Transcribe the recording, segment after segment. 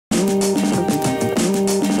University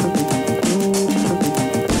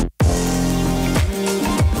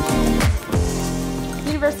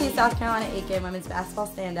of South Carolina Aiken women's basketball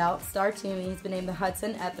standout Star Toomey has been named the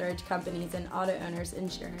Hudson Etheridge Companies and Auto Owners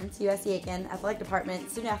Insurance USC Aiken Athletic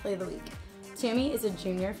Department Student Athlete of the Week. Toomey is a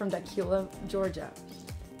junior from Dacula, Georgia.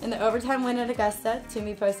 In the overtime win at Augusta,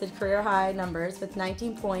 Toomey posted career-high numbers with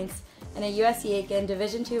 19 points and a USC Aiken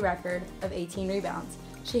Division II record of 18 rebounds.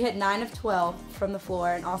 She hit 9 of 12 from the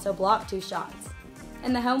floor and also blocked 2 shots.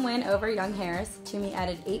 In the home win over Young Harris, Toomey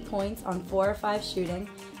added 8 points on 4 of 5 shooting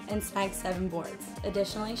and snagged 7 boards.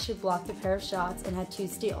 Additionally, she blocked a pair of shots and had 2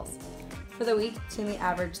 steals. For the week, Toomey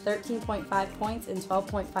averaged 13.5 points and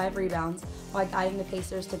 12.5 rebounds while guiding the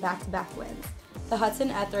Pacers to back-to-back wins. The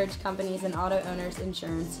Hudson Etheridge Companies and Auto Owners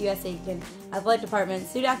Insurance USC Aiken Athletic Department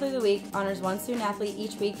Student Athlete of the Week honors one student athlete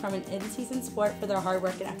each week from an in-season sport for their hard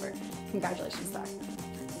work and effort. Congratulations, Star.